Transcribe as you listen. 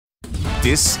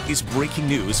This is breaking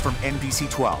news from NBC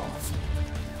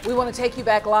 12. We want to take you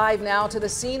back live now to the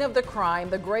scene of the crime,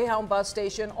 the Greyhound bus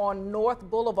station on North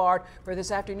Boulevard, where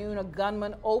this afternoon a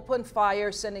gunman opened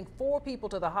fire, sending 4 people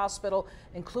to the hospital,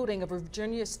 including a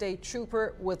Virginia State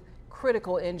trooper with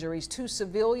critical injuries. 2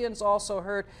 civilians also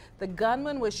hurt. The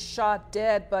gunman was shot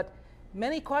dead, but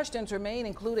many questions remain,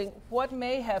 including what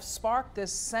may have sparked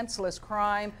this senseless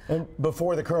crime. And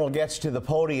before the colonel gets to the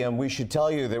podium, we should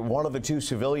tell you that one of the 2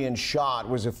 civilians shot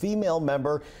was a female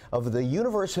member of the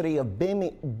University of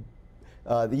Binghamton,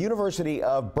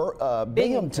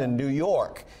 New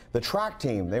York. The track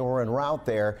team, they were en route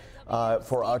there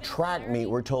for a track meet.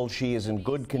 We're told she is in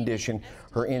good condition.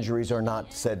 Her injuries are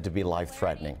not said to be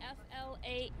life-threatening.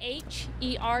 F-L-A-H-E-R-T-Y.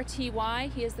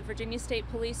 He is the Virginia State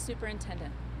Police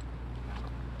Superintendent.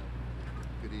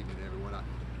 Good evening, everyone.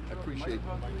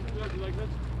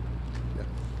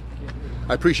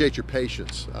 I appreciate your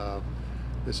patience.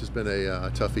 This has been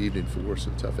a tough evening for us, a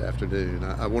tough afternoon.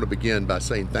 I want to begin by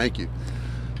saying thank you.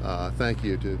 Thank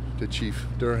you to Chief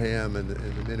Durham and the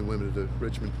men and women of the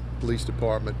Richmond Police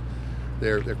Department.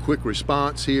 Their quick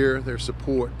response here, their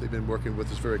support. They've been working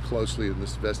with us very closely in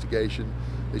this investigation.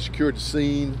 They secured the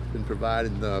scene, been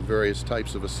providing various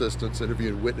types of assistance,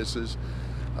 interviewing witnesses,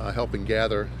 helping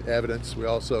gather evidence. We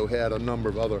also had a number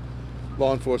of other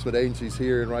law enforcement agencies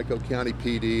here in Rico County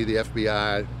PD, the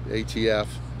FBI, ATF,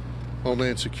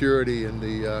 Homeland Security, and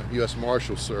the U.S.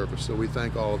 Marshals Service. So we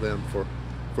thank all of them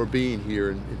for being here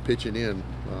and pitching in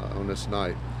on this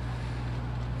night.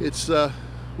 It's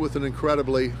with an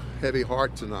incredibly heavy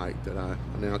heart tonight that I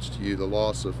announce to you the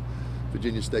loss of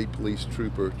Virginia State Police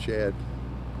Trooper Chad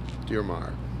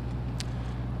Dearmeyer.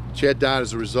 Chad died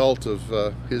as a result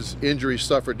of his injuries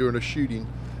suffered during a shooting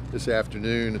this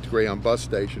afternoon at the Greyhound bus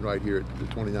station right here at the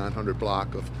 2900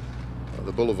 block of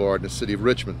the Boulevard in the city of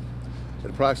Richmond. At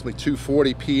approximately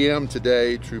 2:40 p.m.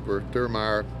 today, Trooper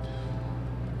Dearmeyer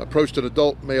approached an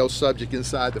adult male subject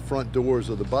inside the front doors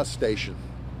of the bus station.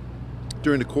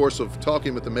 During the course of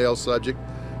talking with the male subject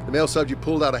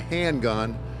pulled out a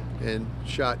handgun and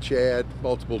shot Chad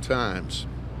multiple times.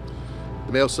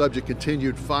 The male subject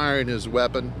continued firing his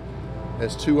weapon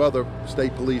as 2 other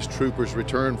state police troopers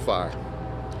returned fire.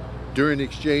 During the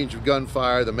exchange of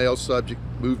gunfire, the male subject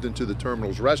moved into the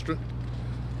terminal's restaurant.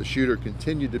 The shooter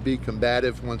continued to be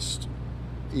combative once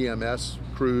EMS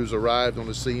crews arrived on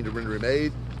the scene to render him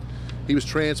aid. He was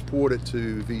transported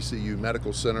to VCU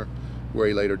Medical Center, where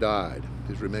he later died.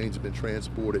 His remains have been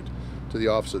transported to the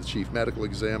Office of the Chief Medical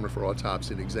Examiner for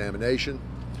autopsy and examination.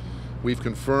 We've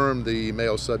confirmed the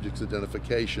male subject's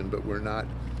identification, but we're not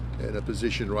in a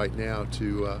position right now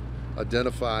to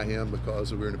identify him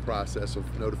because we're in the process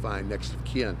of notifying next of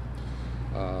kin.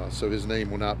 So his name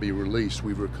will not be released.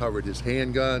 We've recovered his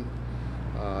handgun.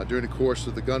 During the course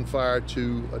of the gunfire,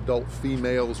 2 adult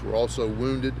females were also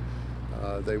wounded.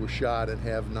 They were shot and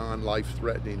have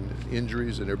non-life-threatening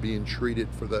injuries, and they're being treated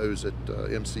for those at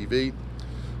MCV.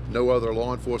 No other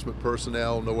law enforcement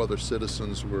personnel, no other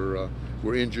citizens were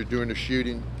injured during the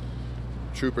shooting.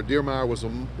 Trooper Dearmeyer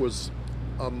was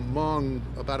among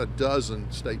about a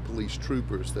dozen state police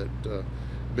troopers that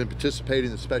have been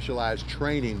participating in specialized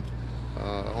training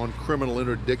on criminal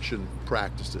interdiction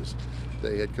practices.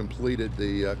 They had completed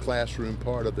the classroom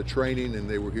part of the training, and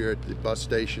they were here at the bus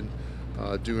station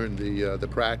during the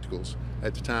practicals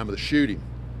at the time of the shooting.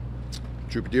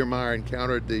 Trooper Dearmeyer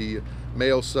encountered the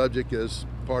male subject as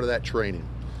part of that training.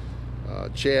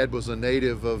 Chad was a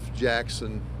native of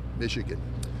Jackson, Michigan.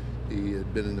 He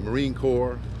had been in the Marine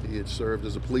Corps. He had served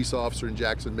as a police officer in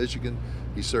Jackson, Michigan.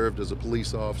 He served as a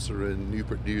police officer in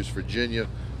Newport News, Virginia,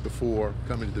 before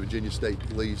coming to the Virginia State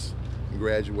Police and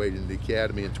graduating the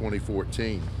academy in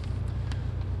 2014.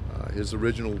 His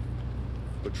original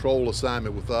patrol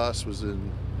assignment with us was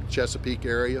in Chesapeake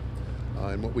area,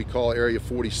 in what we call Area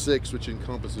 46, which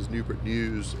encompasses Newport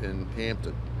News and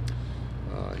Hampton.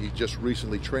 He just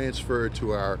recently transferred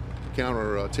to our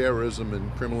counter-terrorism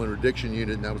and criminal interdiction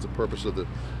unit, and that was the purpose of the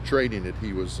training that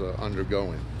he was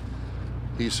undergoing.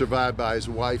 He's survived by his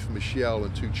wife, Michelle,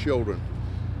 and 2 children.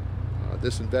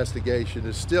 This investigation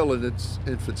is still in its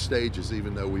infant stages,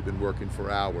 even though we've been working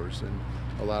for hours, and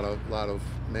a lot of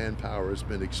manpower has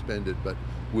been expended, but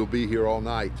we'll be here all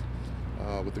night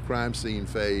with the crime scene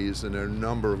phase, and there are a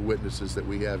number of witnesses that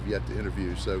we have yet to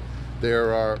interview. So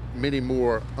there are many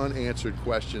more unanswered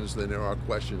questions than there are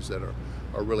questions that are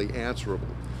really answerable.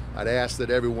 I'd ask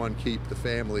that everyone keep the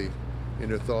family in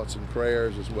their thoughts and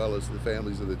prayers, as well as the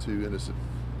families of the 2 innocent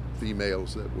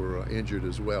females that were injured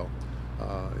as well.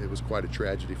 It was quite a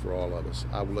tragedy for all of us.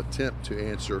 I will attempt to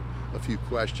answer a few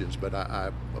questions, but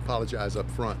I apologize up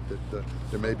front that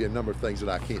there may be a number of things that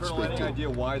I can't Colonel, speak to. any idea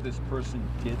why this person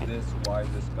did this, why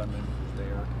this gunman was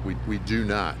there? We do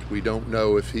not. We don't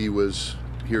know if he was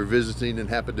here visiting and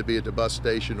happened to be at the bus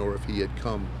station, or if he had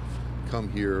come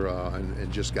here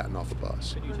and just gotten off the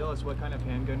bus. Can you tell us what kind of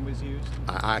handgun was used?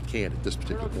 I can't at this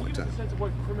particular Colonel, point in can you give us a time. sense of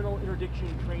what criminal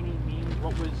interdiction training means?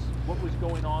 What was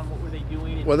going on? What were they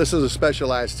doing? Well, this is a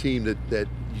specialized team that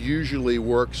usually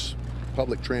works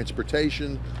public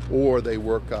transportation, or they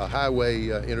work highway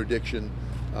interdiction,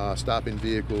 stopping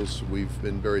vehicles. We've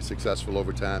been very successful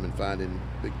over time in finding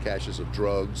big caches of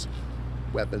drugs,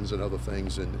 weapons, and other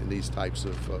things in these types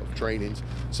of trainings.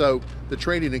 So the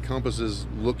training encompasses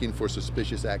looking for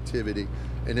suspicious activity,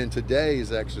 and in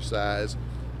today's exercise,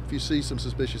 if you see some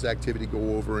suspicious activity,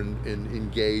 go over and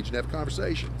engage and have a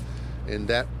conversation. And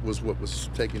that was what was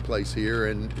taking place here.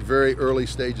 And very early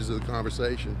stages of the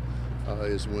conversation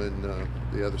is when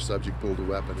the other subject pulled a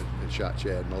weapon and shot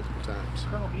Chad multiple times.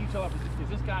 Colonel, can you tell us, is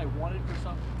this guy wanted for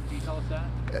something? Can you tell us that?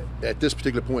 At this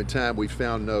particular point in time, we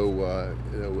found no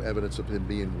evidence of him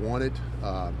being wanted.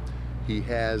 He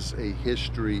has a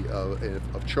history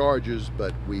of charges,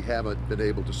 but we haven't been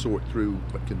able to sort through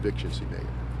what convictions he made.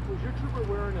 Was your trooper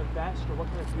wearing a vest, or what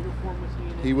kind of uniform was he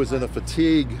in? He was in a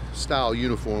fatigue-style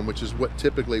uniform, which is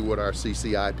typically what our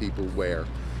CCI people wear.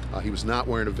 He was not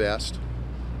wearing a vest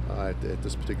at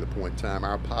this particular point in time.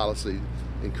 Our policy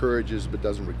encourages but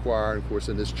doesn't require. Of course,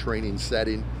 in this training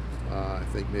setting, I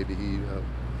think maybe he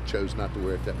chose not to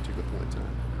wear it at that particular point in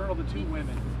time. Colonel, the two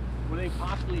women, were they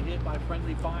possibly hit by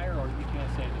friendly fire, or you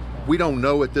can't say at this point? We don't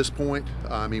know at this point.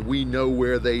 I mean, we know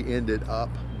where they ended up,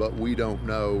 but we don't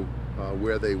know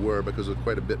where they were, because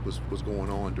quite a bit was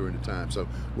going on during the time. So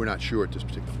we're not sure at this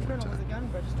particular point in Colonel, was the time.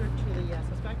 gun registered to the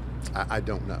suspect? I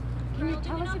don't know. Colonel, do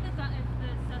you know if the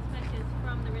suspect is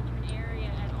from the Richmond area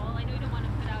at all? I know you don't want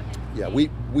to put out his Yeah,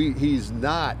 he's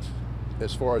not,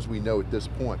 as far as we know at this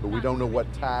point, but we don't know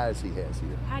what ties he has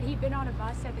here. Had he been on a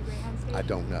bus at the Greyhound Station? I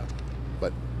don't know,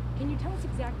 but Can you tell us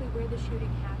exactly where the shooting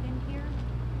happened here?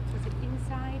 Was it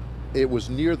inside? it was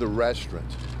near the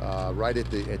restaurant, right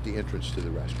at the entrance to the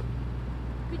restaurant.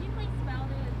 Could you please spell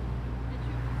the trooper's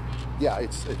name? Yeah,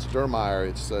 it's Dermeyer.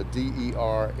 It's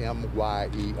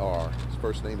D-E-R-M-Y-E-R. His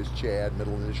first name is Chad,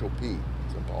 middle initial P.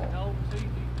 It's in Paul. How old was he?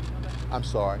 Do you know that? I'm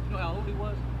sorry. You know how old he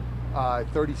was?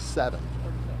 37. 37.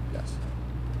 Yes.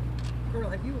 Colonel,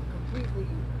 have you completely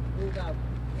ruled out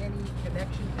any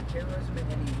connection to terrorism in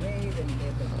any way, that he may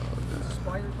have been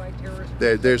inspired by terrorism?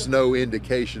 There's no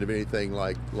indication of anything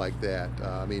like that.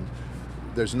 I mean,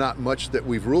 there's not much that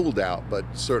we've ruled out, but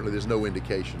certainly there's no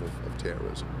indication of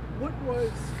terrorism. What was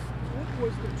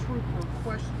the trooper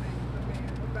questioning the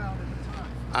man about at the time?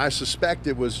 I suspect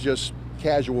it was just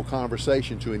casual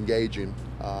conversation to engage him.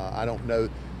 I don't know.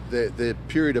 The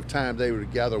period of time they were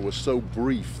together was so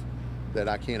brief that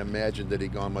I can't imagine that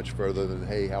he'd gone much further than,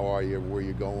 hey, how are you? Where are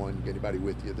you going? Anybody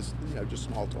with you? This, just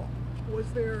small talk. Were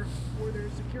there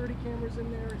security cameras in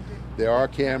there? There are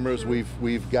cameras.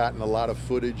 We've gotten a lot of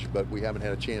footage, but we haven't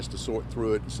had a chance to sort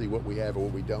through it and see what we have or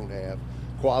what we don't have.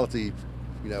 Quality,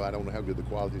 I don't know how good the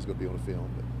quality is going to be on the film.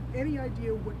 But Any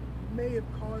idea what may have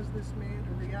caused this man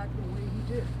to react the way he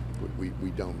did?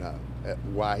 we don't know.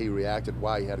 Why he reacted,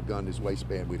 why he had a gun in his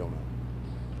waistband, we don't know.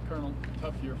 Colonel,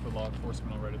 tough year for law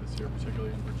enforcement already this year,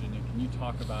 particularly in Virginia. Can you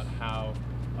talk about how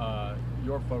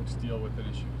your folks deal with an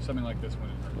issue, something like this when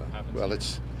it happens? Well,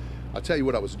 I'll tell you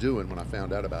what I was doing when I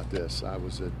found out about this. I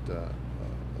was at a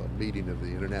meeting of the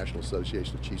International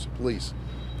Association of Chiefs of Police,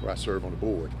 where I serve on the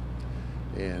board.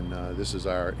 And this is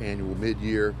our annual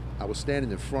mid-year. I was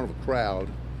standing in front of a crowd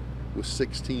with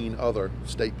 16 other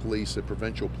state police and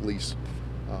provincial police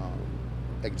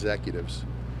executives.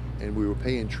 And we were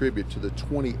paying tribute to the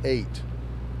 28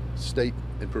 state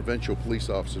and provincial police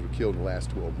officers who were killed in the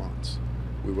last 12 months.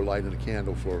 We were lighting a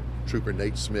candle for Trooper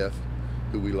Nate Smith,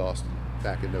 who we lost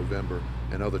back in November,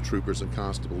 and other troopers and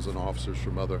constables and officers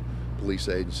from other police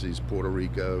agencies, Puerto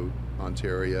Rico,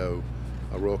 Ontario,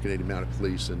 Royal Canadian Mounted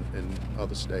Police, and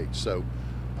other states. So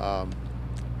I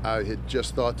had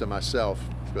just thought to myself,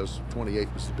 because 28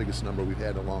 was the biggest number we've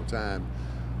had in a long time,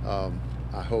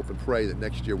 I hope and pray that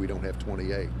next year we don't have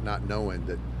 28, not knowing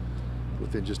that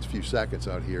within just a few seconds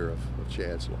out here of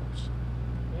Chad's loss.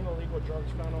 Any illegal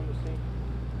drugs found on the scene?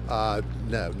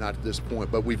 No, not at this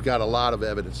point, but we've got a lot of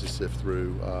evidence to sift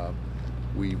through.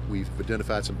 We've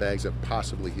identified some bags that are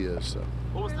possibly his. So.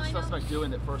 What was the suspect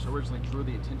doing that first originally drew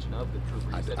the attention of the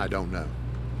trooper? I don't know.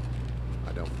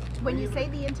 I don't know. When you say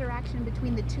the interaction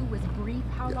between the two was brief,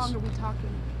 how Yes. long are we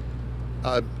talking?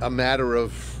 A matter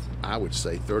of I would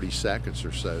say 30 seconds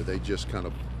or so, they just kind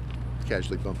of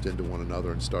casually bumped into one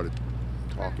another and started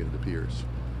talking, it appears.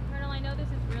 Colonel, I know this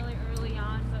is really early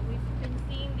on, but we've been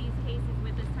seeing these cases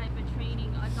with this type of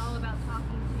training. It's all about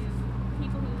talking to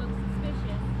people who look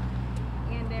suspicious,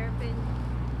 and there have been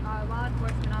law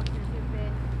enforcement officers who've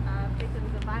been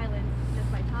victims of violence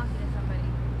just by talking to somebody.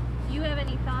 Do you have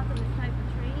any thoughts on this type of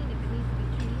training, if it needs to be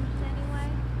changed in any way?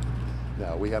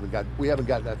 No, we haven't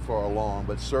got that far along,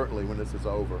 but certainly when this is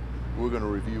over, we're going to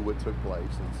review what took place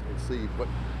and see what,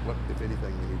 if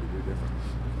anything, we need to do different.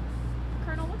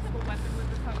 Colonel, what type of weapon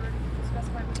was recovered? Can you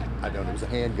specify what type of weapon? I don't know. It was a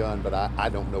handgun, but I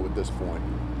don't know at this point.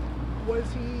 Was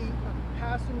he a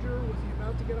passenger? Was he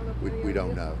about to get on a plane? We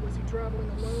don't know. Was he traveling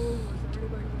alone? Was there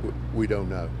anybody? We don't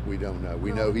know. We don't know.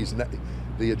 We know he's not.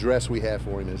 The address we have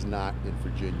for him is not in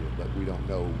Virginia, but we don't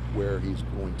know where he's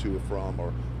going to or from,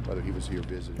 or whether he was here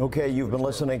visiting. Okay, you've been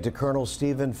listening to Colonel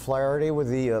Stephen Flaherty with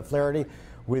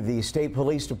the State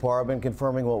Police Department,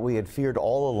 confirming what we had feared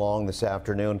all along this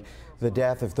afternoon: the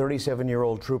death of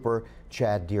 37-year-old Trooper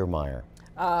Chad Deermeyer.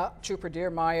 Trooper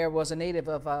Deermeyer was a native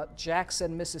of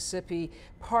Jackson, Mississippi,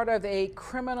 part of a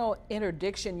criminal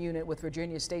interdiction unit with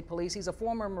Virginia State Police. He's a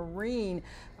former Marine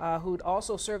who'd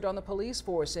also served on the police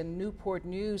force in Newport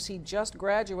News. He just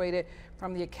graduated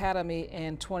from the academy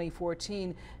in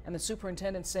 2014, and the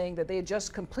superintendent saying that they had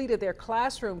just completed their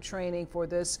classroom training for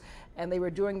this, and they were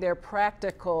doing their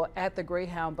practical at the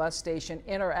Greyhound bus station,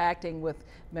 interacting with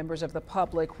members of the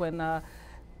public when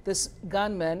this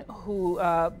gunman,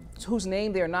 whose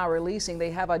name they're not releasing, they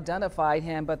have identified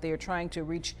him, but they are trying to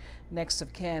reach next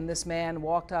of kin. This man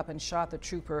walked up and shot the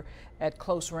trooper at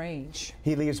close range.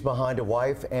 He leaves behind a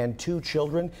wife and 2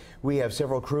 children. We have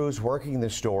several crews working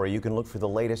this story. You can look for the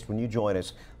latest when you join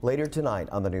us later tonight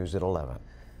on the news at 11.